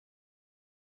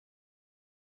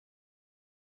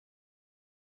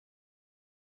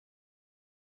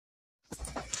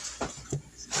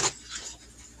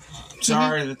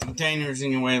Sorry that the container's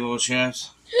in your way, little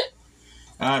chefs.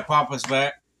 Alright, Papa's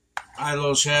back. Hi,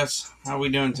 little chefs. How we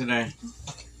doing today?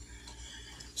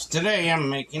 So today I'm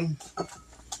making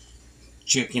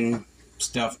chicken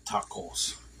stuffed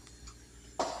tacos.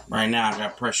 Right now I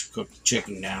got pressure cooked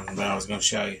chicken down, but I was going to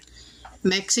show you.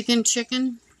 Mexican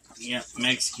chicken? Yep,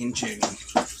 Mexican chicken.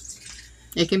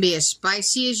 It can be as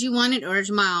spicy as you want it or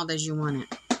as mild as you want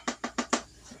it.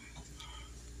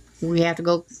 We have to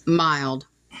go mild.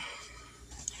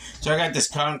 So I got this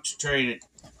concentrated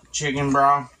chicken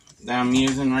broth that I'm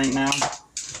using right now.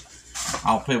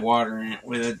 I'll put water in it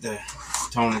with it to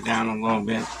tone it down a little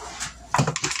bit.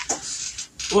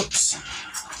 Whoops.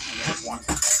 I got one.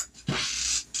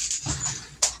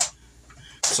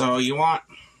 So you want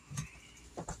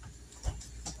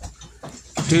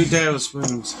 2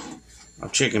 tablespoons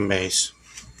of chicken base.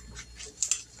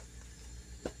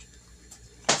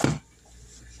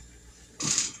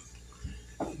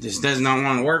 This does not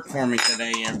want to work for me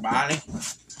today, everybody.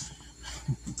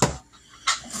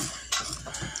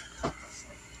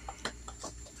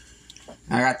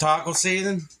 I got taco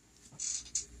season.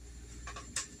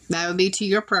 That would be to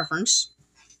your preference.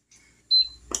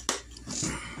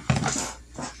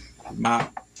 About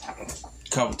a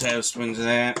couple tablespoons of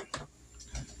that.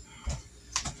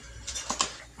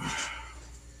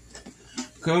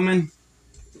 Cumin.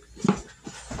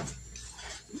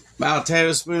 About a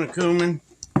tablespoon of cumin.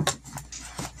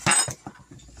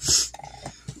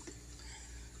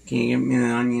 Can you get me the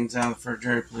onions out of the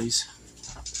refrigerator, please?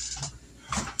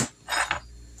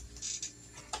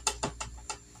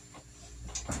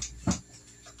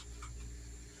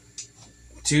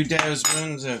 Two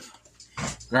tablespoons of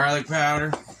garlic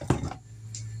powder.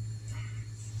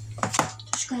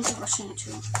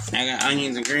 I got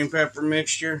onions and green pepper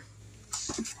mixture.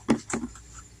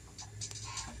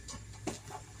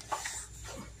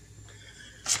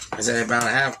 I say about a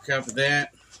half cup of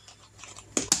that.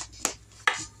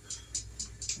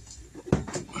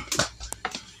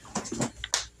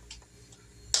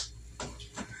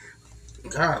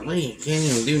 Golly, can't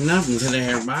even do nothing today,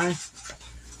 everybody.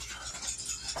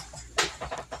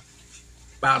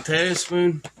 About a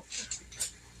tablespoon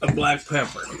of black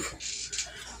pepper.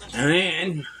 And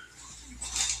then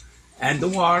add the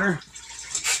water.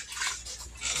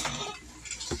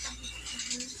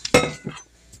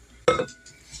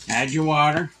 Add your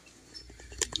water.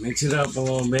 Mix it up a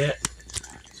little bit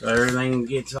so everything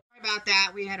gets. Sorry about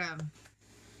that. We had a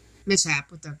mishap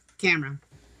with the camera.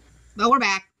 But we're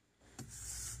back.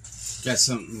 Got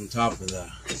something on top of the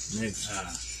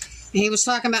He was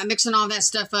talking about mixing all that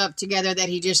stuff up together that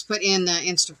he just put in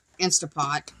the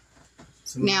Instapot.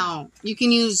 Now, you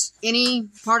can use any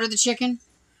part of the chicken?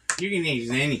 You can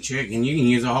use any chicken. You can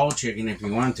use a whole chicken if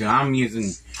you want to. I'm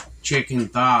using chicken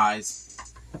thighs.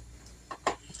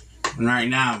 And right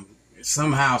now,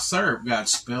 somehow syrup got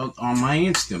spilled on my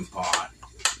Instant Pot.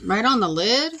 Right on the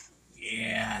lid?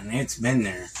 Yeah, and it's been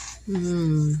there.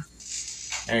 Mm.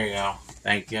 There you go.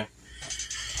 Thank you.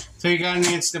 So you got an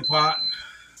Instant Pot.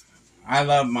 I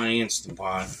love my Instant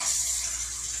Pot.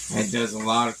 It does a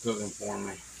lot of cooking for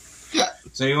me.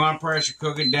 So you want to pressure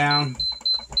cook it down.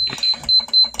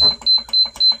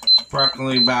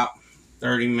 Approximately about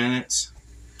 30 minutes.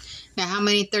 Now, how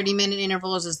many 30-minute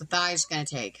intervals is the thighs going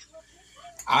to take?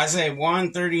 I say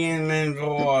 1 30-minute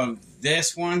interval of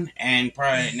this one and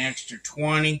probably an extra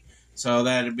 20. So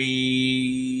that'd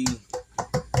be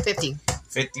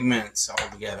 50 minutes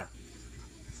altogether.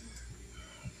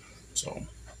 So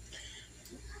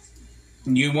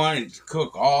you want it to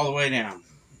cook all the way down.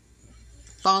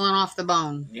 Falling off the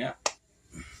bone. Yep.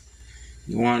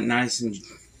 You want it nice and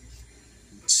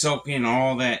soak in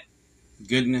all that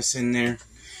goodness in there.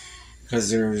 Because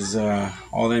there's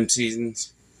all them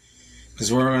seasons.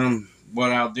 Because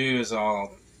what I'll do is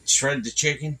I'll shred the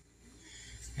chicken.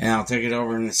 And I'll take it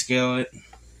over in the skillet.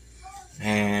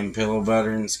 And put a little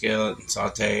butter in the skillet and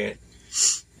saute it.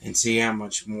 And see how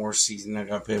much more seasoning I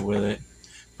got to put with it.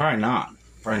 Probably not.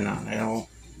 I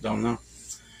don't know.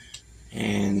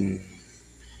 And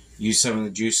use some of the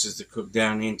juices to cook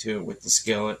down into it with the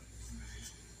skillet.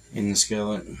 In the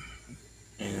skillet. And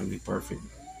it'll be perfect.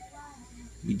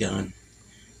 Be done.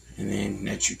 And then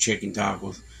that's your chicken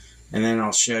tacos. And then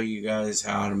I'll show you guys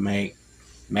how to make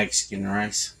Mexican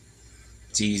rice.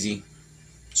 It's easy.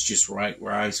 It's just white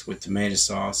rice with tomato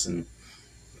sauce and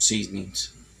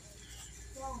seasonings.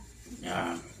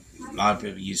 A lot of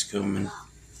people use cumin.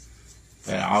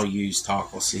 But I'll use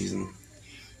taco seasoning.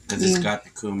 Because it's got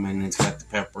the cumin, it's got the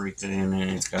paprika in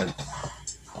it, it's got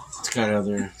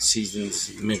other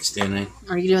seasonings mixed in it.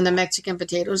 Are you doing the Mexican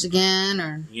potatoes again,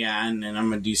 or? Yeah, and then I'm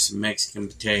gonna do some Mexican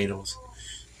potatoes.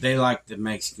 they like the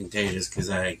Mexican potatoes because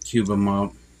I cube them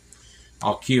up.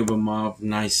 I'll cube them up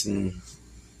nice and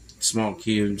small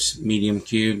cubes, medium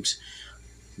cubes.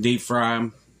 Deep fry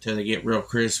them till they get real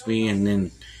crispy, and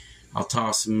then I'll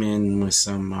toss them in with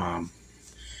some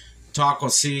taco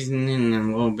seasoning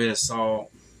and a little bit of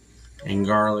salt and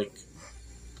garlic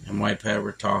and white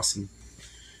pepper. Toss them.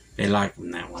 They like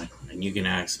them that way, and you can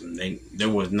ask them. There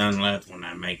was none left when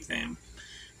I make them,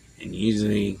 and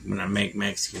usually when I make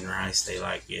Mexican rice, they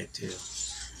like it too.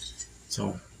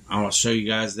 So I will show you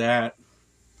guys that.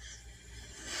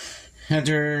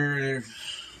 For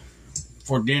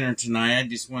dinner tonight, I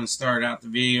just want to start out the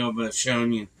video by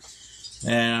showing you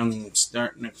that I'm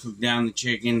starting to cook down the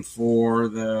chicken for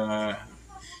the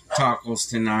tacos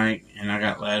tonight, and I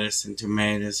got lettuce and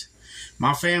tomatoes.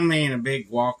 My family ain't a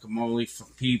big guacamole for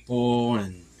people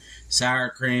and sour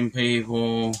cream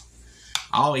people.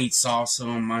 I'll eat salsa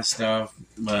on my stuff,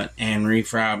 and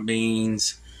refried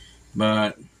beans,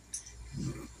 but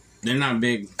they're not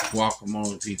big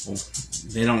guacamole people.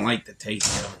 They don't like the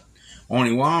taste of it.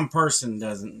 Only one person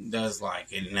does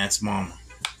like it, and that's Mama.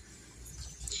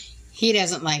 He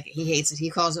doesn't like it. He hates it. He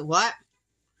calls it what?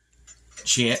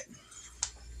 Shit.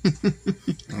 I'm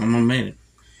gonna admit it.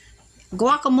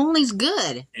 Guacamole's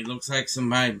good. It looks like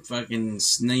somebody fucking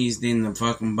sneezed in the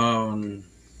fucking bowl and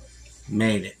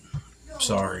made it.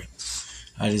 Sorry.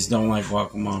 I just don't like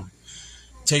guacamole.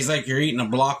 It tastes like you're eating a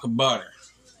block of butter.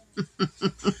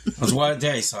 That's what it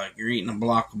tastes like. You're eating a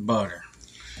block of butter.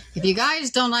 If you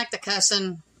guys don't like the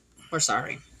cussing, we're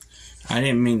sorry. I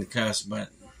didn't mean to cuss, but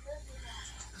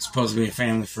it's supposed to be a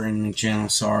family-friendly channel.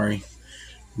 Sorry.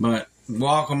 But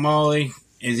guacamole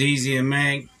is easy to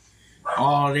make.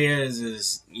 All it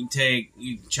is you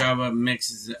chop up,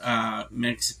 mix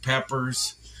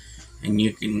peppers, and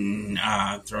you can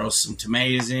throw some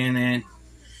tomatoes in it.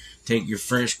 Take your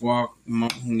fresh your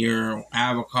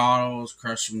avocados,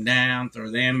 crush them down, throw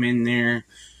them in there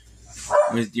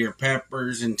with your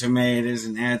peppers and tomatoes,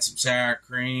 and add some sour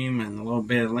cream and a little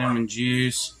bit of lemon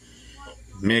juice.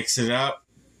 Mix it up.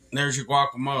 There's your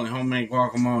guacamole. Homemade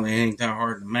guacamole. It ain't that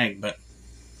hard to make, but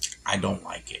I don't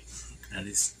like it.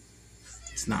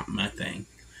 It's not my thing.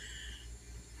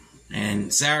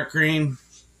 And sour cream,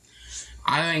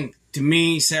 I think, to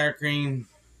me, sour cream,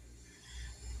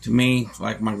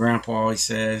 like my grandpa always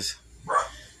says,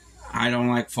 I don't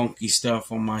like funky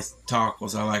stuff on my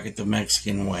tacos. I like it the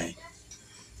Mexican way.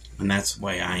 And that's the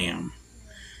way I am.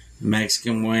 The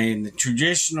Mexican way, the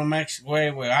traditional Mexican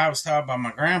way, what I was taught by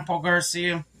my grandpa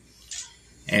Garcia,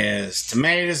 is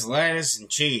tomatoes, lettuce, and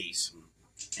cheese.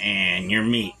 And your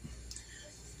meat.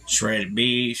 Shredded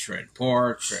beef, shredded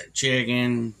pork, shredded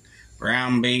chicken,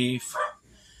 ground beef.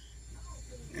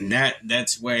 And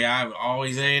that's the way I've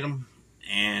always ate them.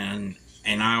 And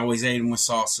I always ate them with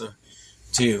salsa,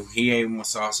 too. He ate them with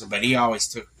salsa, but he always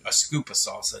took a scoop of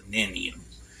salsa and then eat them.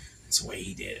 That's the way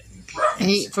he did it.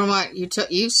 And from what you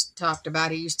talked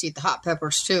about, he used to eat the hot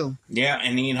peppers, too. Yeah,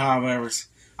 and eat hot peppers.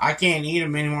 I can't eat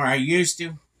them anymore. I used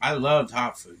to. I loved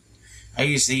hot food. I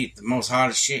used to eat the most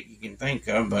hottest shit you can think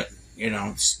of, but,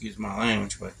 excuse my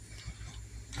language, but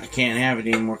I can't have it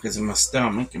anymore because of my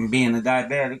stomach and being a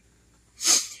diabetic.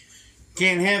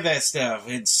 Can't have that stuff.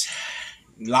 It's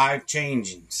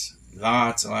life-changing.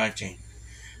 Lots of life-changing.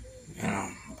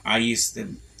 I used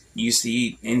to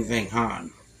eat anything hot.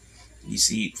 Used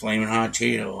to eat flaming hot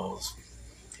Cheetos.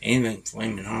 Anything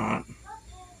flaming hot.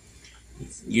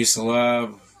 Used to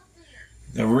love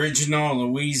the original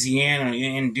Louisiana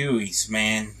andouilles,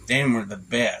 man. Them were the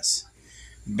best.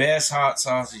 Best hot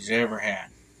sausage I ever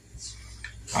had.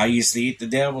 I used to eat the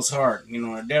devil's heart.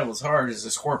 The devil's heart is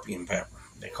a scorpion pepper.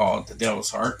 They call it the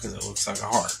devil's heart because it looks like a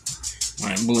heart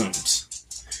when it blooms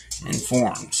and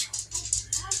forms.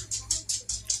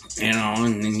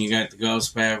 And then you got the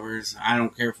ghost peppers. I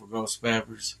don't care for ghost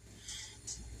peppers.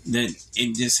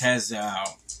 It just has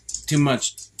too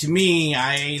much. To me,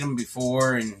 I ate them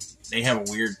before, and they have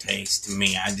a weird taste to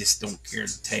me. I just don't care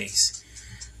the taste.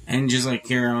 And just like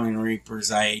Carolina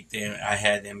Reapers, I ate them. I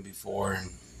had them before, and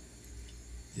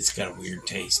it's got a weird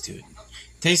taste to it.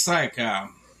 Tastes like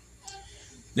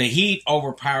the heat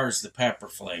overpowers the pepper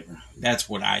flavor. That's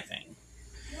what I think.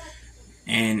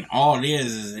 And all it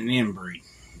is an inbreed.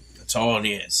 That's all it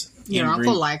is. Your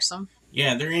uncle likes them.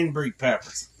 Yeah, they're inbreed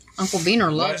peppers. Uncle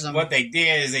Beaner loves them. What they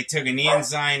did is they took an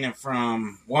enzyme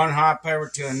from one hot pepper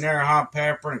to another hot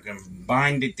pepper and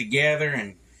combined it together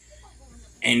and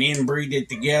inbreed it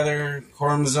together,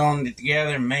 chromosome it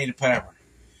together, and made a pepper.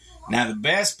 Now, the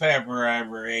best pepper I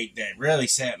ever ate that really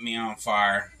set me on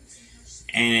fire,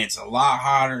 and it's a lot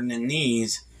hotter than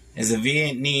these, is a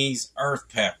Vietnamese earth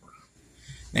pepper.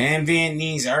 Them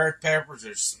Vietnamese earth peppers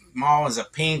are small as a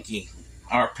pinky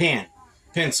or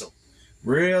pencil,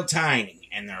 real tiny,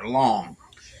 and they're long,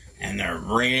 and they're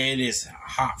red as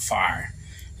hot fire.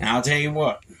 And I'll tell you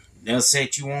what, they'll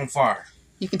set you on fire.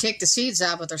 You can take the seeds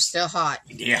out, but they're still hot.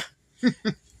 Yeah.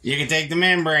 You can take the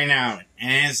membrane out of it,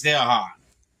 and it's still hot.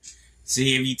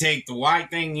 See, if you take the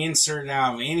white thing, insert it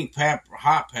out of any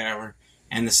hot pepper,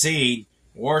 and the seed,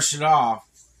 wash it off,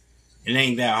 it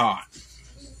ain't that hot.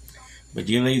 But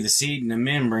you leave the seed in the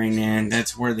membrane, and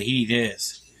that's where the heat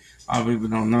is. A lot of people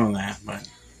don't know that, but...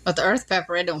 But the earth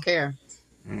pepper, it don't care.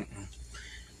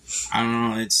 I don't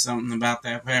know, it's something about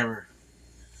that pepper.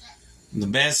 The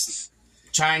best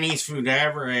Chinese food I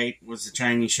ever ate was the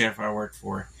Chinese chef I worked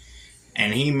for.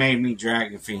 And he made me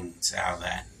dragon phoenix out of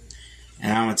that.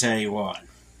 And I'm going to tell you what.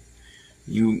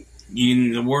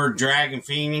 The word dragon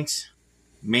phoenix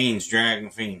means dragon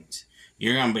phoenix.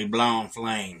 You're going to be blowing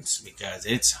flames because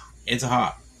it's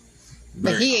hot.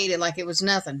 But he ate it like it was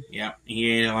nothing. Yep, he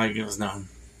ate it like it was nothing.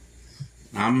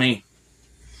 Not me.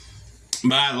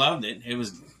 But I loved it. It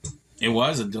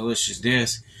was a delicious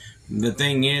dish. The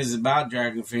thing is about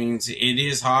dragon phoenix, it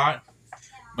is hot,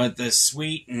 but the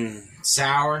sweet and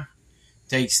sour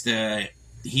takes the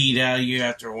heat out of you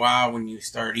after a while when you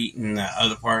start eating the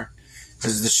other part.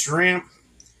 Because the shrimp,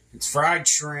 it's fried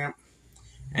shrimp,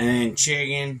 and then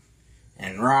chicken,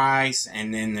 and rice,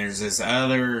 and then there's this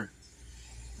other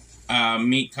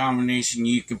meat combination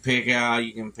you can pick out.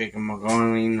 You can pick a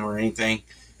mongolian or anything,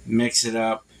 mix it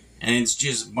up, and it's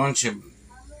just a bunch of,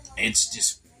 it's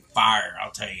just fire.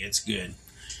 I'll tell you, it's good.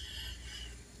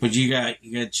 But you got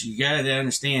to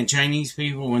understand, Chinese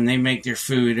people, when they make their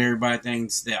food, everybody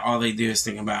thinks that all they do is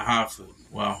think about hot food.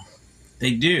 Well,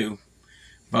 they do,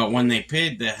 but when they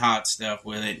put the hot stuff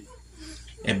with it,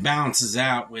 it balances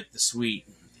out with the sweet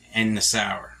and the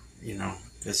sour. You know,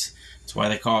 that's why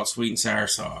they call it sweet and sour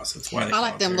sauce. That's why they. I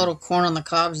like them little corn on the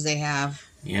cobs they have.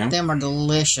 Yeah, them are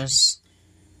delicious.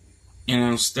 You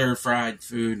know, stir fried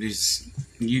food is,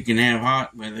 you can have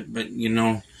hot with it, but you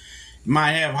know. You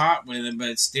might have hot with it,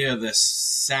 but still the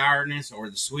sourness or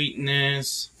the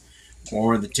sweetness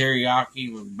or the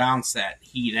teriyaki will bounce that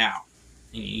heat out.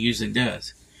 And it usually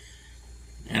does.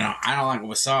 You know, I don't like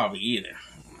wasabi either.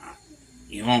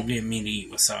 You won't get me to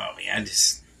eat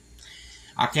wasabi.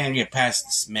 I can't get past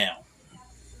the smell.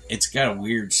 It's got a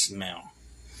weird smell.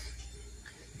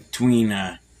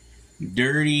 Between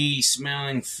dirty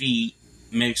smelling feet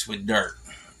mixed with dirt.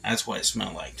 That's what it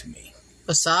smelled like to me.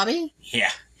 Wasabi? Yeah.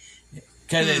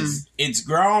 Because it's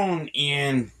grown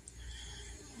in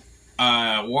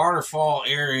a waterfall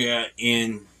area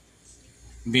in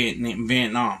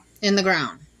Vietnam. In the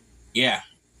ground? Yeah.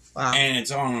 Wow. And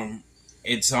it's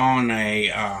on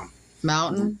a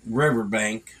mountain?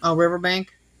 Riverbank. Oh,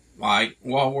 riverbank? Like,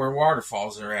 well, where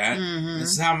waterfalls are at. Mm-hmm.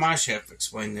 This is how my chef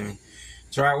explained to me.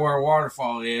 It's right where a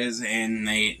waterfall is, and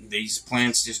these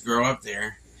plants just grow up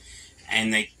there.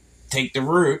 And they take the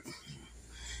root.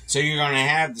 So you're going to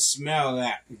have the smell of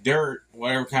that dirt,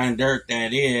 whatever kind of dirt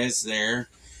that is there.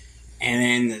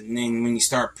 And then when you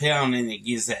start peeling it, it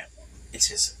gives that, it's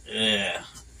just, ugh.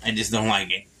 I just don't like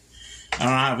it. I don't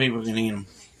know how people can eat them.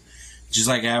 Just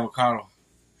like avocado.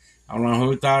 I don't know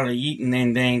who thought of eating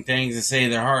them dang things and say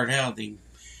they're heart healthy.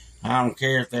 I don't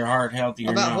care if they're heart healthy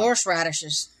or not. What about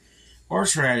horseradishes?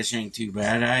 Horseradish ain't too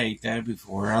bad. I ate that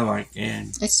before. I like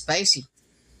that. It's spicy.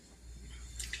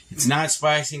 It's not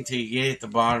spicy until you get at the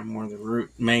bottom where the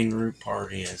main root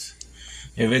part is.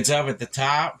 If it's up at the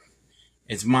top,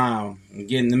 it's mild. You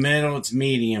get in the middle, it's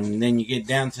medium. And then you get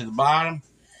down to the bottom,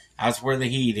 that's where the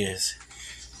heat is.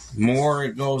 More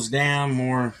it goes down,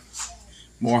 more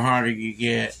hotter you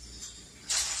get.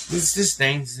 It's just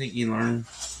things that you learn.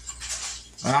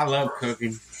 I love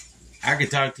cooking. I could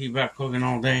talk to you about cooking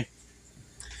all day.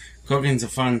 Cooking's a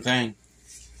fun thing.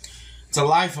 It's a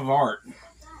life of art.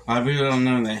 A lot of people don't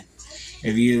know that.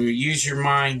 If you use your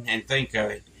mind and think of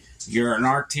it, you're an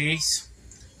artiste,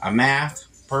 a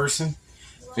math person,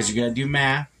 because you got to do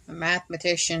math. A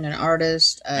mathematician, an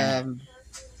artist,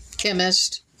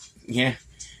 chemist. Yeah.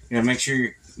 You got to make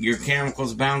sure your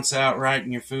chemicals bounce out right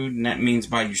in your food, and that means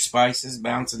by your spices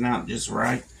bouncing out just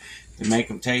right to make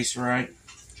them taste right.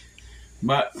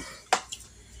 But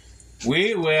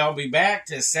we will be back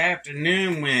this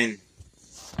afternoon when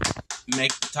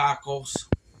make the tacos.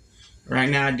 Right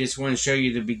now, I just want to show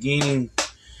you the beginning.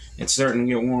 It's starting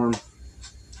to get warm.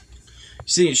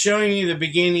 See, it's showing you the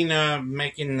beginning of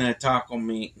making the taco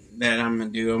meat that I'm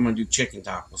going to do. I'm going to do chicken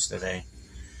tacos today.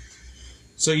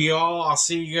 So I'll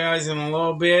see you guys in a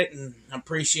little bit, and I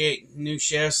appreciate new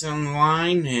chefs on the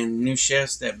line and new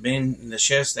chefs the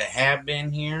chefs that have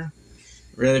been here.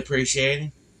 Really appreciate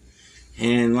it.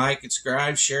 And like and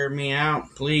subscribe, share me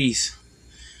out, please.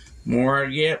 More I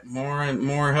get,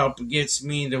 more help it gets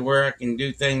me to where I can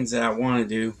do things that I want to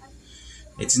do.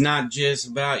 It's not just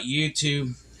about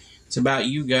YouTube. It's about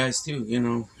you guys too, you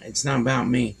know. It's not about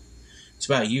me. It's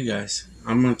about you guys.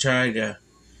 I'm going to try to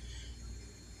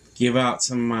give out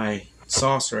some of my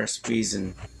sauce recipes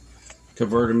and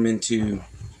convert them into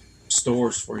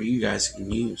stores for you guys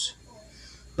can use.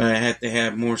 But I have to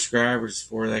have more subscribers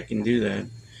before I can do that.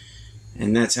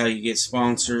 And that's how you get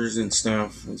sponsors and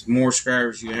stuff. The more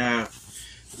subscribers you have,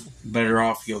 better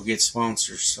off you'll get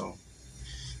sponsors. So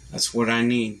that's what I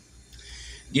need.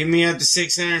 Give me up to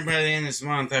 600 by the end of this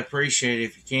month. I appreciate it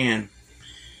if you can.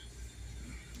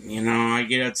 You know, I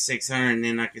get up to 600 and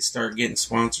then I can start getting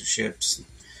sponsorships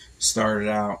started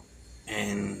out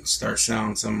and start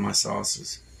selling some of my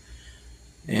sauces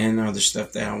and other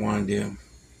stuff that I want to do.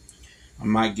 I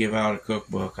might give out a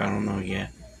cookbook. I don't know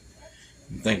yet.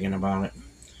 I'm thinking about it.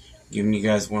 Giving you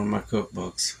guys one of my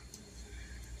cookbooks.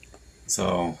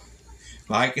 So,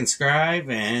 like and subscribe,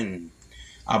 and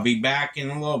I'll be back in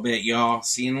a little bit, y'all.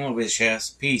 See you in a little bit,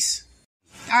 chefs. Peace.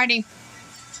 Alrighty.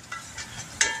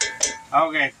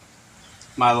 Okay,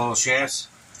 my little chefs.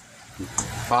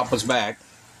 Papa's back.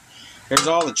 Here's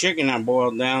all the chicken I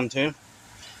boiled down to.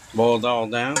 Boiled all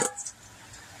down.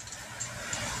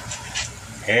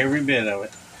 Every bit of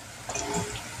it.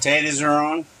 Potatoes are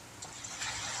on.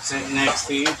 Sitting next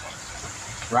to you.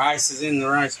 Rice is in the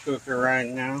rice cooker right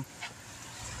now.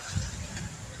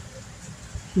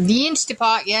 The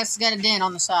Instapot, yes, got a dent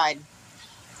on the side.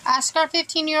 Ask our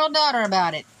 15-year-old daughter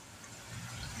about it.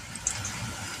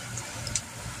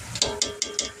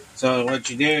 So what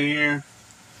you do here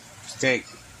is take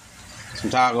some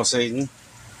taco seasoning.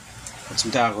 Put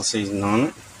some taco seasoning on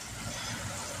it.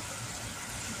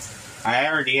 I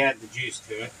already add the juice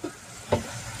to it.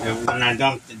 And when I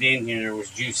dumped it in here, there was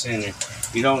juice in it.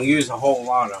 You don't use a whole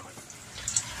lot of it.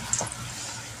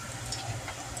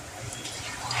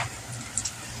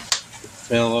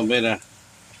 Put a little bit of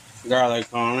garlic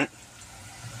on it.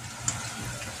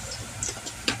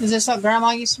 Is this what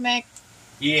Grandma used to make?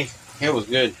 Yeah, it was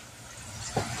good.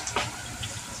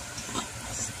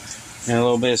 And a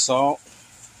little bit of salt.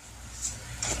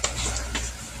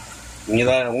 And you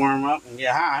let it warm up and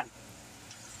get hot.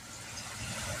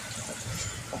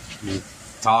 You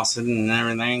toss it and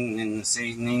everything and the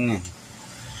seasoning. And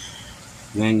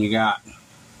then I got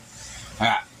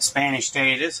Spanish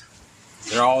potatoes.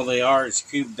 They're all they are is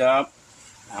cubed up.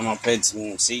 I'm going to put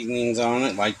some seasonings on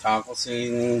it, like taco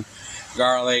seasoning,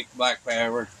 garlic, black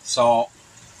pepper, salt,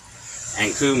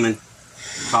 and cumin.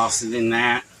 Toss it in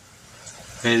that.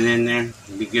 Put it in there.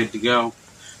 It'll be good to go.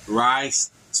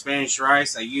 Rice, Spanish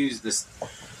rice. I used the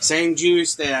same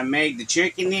juice that I made the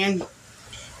chicken in.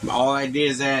 All I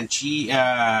did is add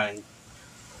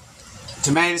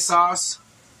tomato sauce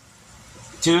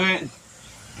to it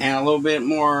and a little bit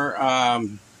more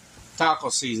taco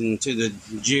seasoning to the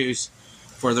juice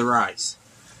for the rice.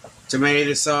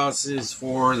 Tomato sauce is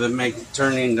for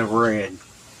turn into red.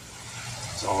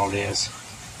 That's all it is.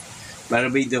 But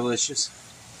it'll be delicious.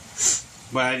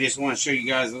 But I just want to show you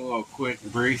guys a little quick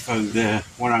brief of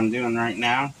what I'm doing right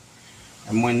now.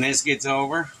 And when this gets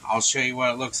over, I'll show you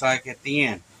what it looks like at the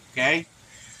end. Okay?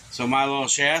 So my little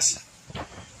chefs,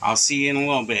 I'll see you in a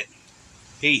little bit.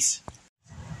 Peace.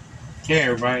 Okay,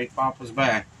 everybody, Papa's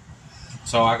back.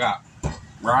 So I got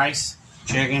rice,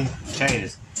 chicken,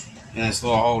 potatoes in this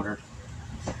little holder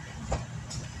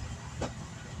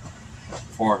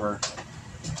for her.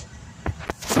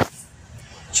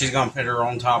 She's going to put her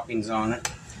own toppings on it.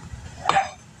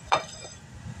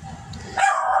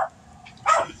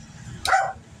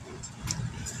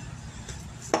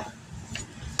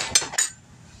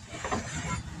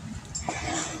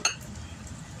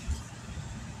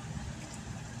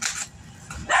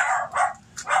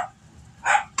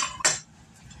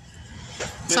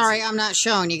 Sorry, I'm not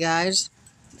showing you guys.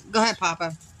 Go ahead,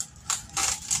 Papa.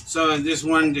 So I just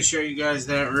wanted to show you guys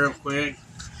that real quick.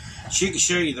 She can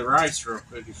show you the rice real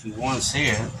quick if you want to see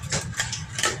it.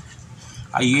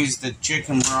 I used the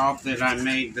chicken broth that I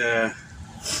made the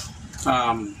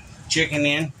chicken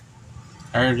in.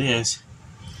 There it is.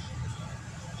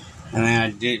 And then I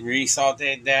did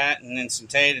re-sauteed that, and then some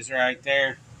potatoes right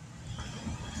there.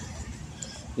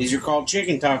 These are called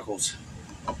chicken tacos.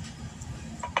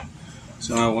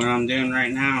 So what I'm doing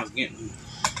right now is getting...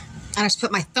 I just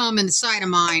put my thumb in the side of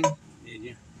mine. Did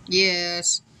you?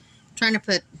 Yes. I'm trying to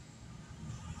put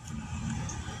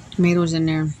tomatoes in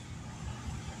there.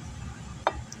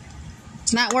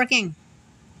 It's not working.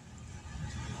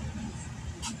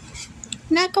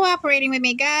 Not cooperating with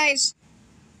me, guys.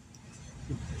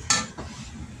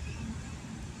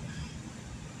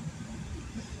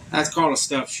 That's called a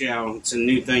stuffed shell. It's a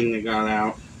new thing that got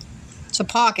out. It's a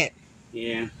pocket.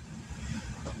 Yeah.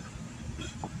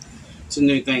 It's a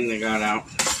new thing that got out.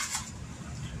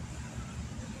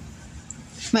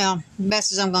 Well,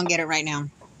 best is I'm going to get it right now.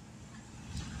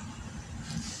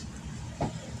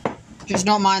 Just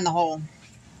don't mind the hole.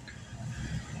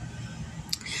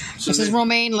 So this is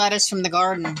romaine lettuce from the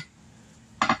garden.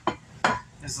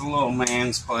 This is a little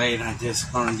man's plate. I'm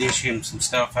just going to dish him some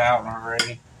stuff out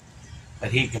already.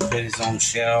 But he can put his own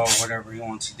shell, whatever he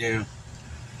wants to do.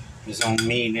 His own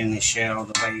meat in his shell,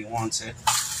 the way he wants it.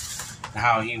 And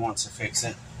how he wants to fix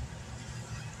it.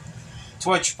 It's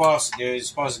what you're supposed to do. You're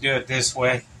supposed to do it this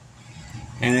way.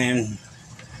 And then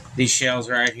these shells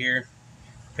right here.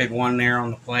 Put one there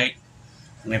on the plate.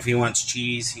 And if he wants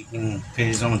cheese, he can put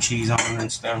his own cheese on it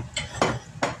and stuff.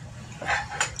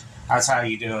 That's how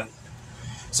you do it.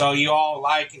 So you all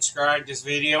like and subscribe this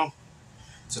video.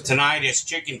 So tonight is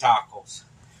chicken tacos.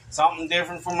 Something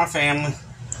different for my family.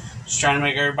 Just trying to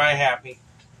make everybody happy.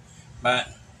 But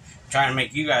trying to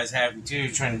make you guys happy too.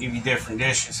 Trying to give you different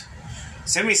dishes.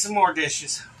 Send me some more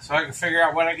dishes so I can figure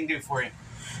out what I can do for you.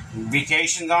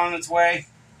 Vacation's on its way.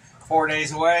 4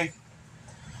 days away.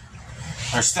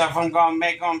 There's stuff I'm going to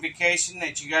make on vacation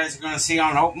that you guys are going to see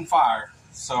on Open Fire.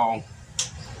 So,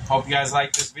 hope you guys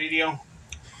like this video.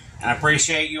 And I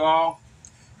appreciate you all.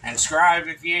 And subscribe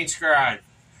if you ain't subscribed.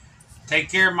 Take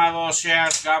care, my little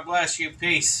shafts. God bless you.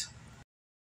 Peace.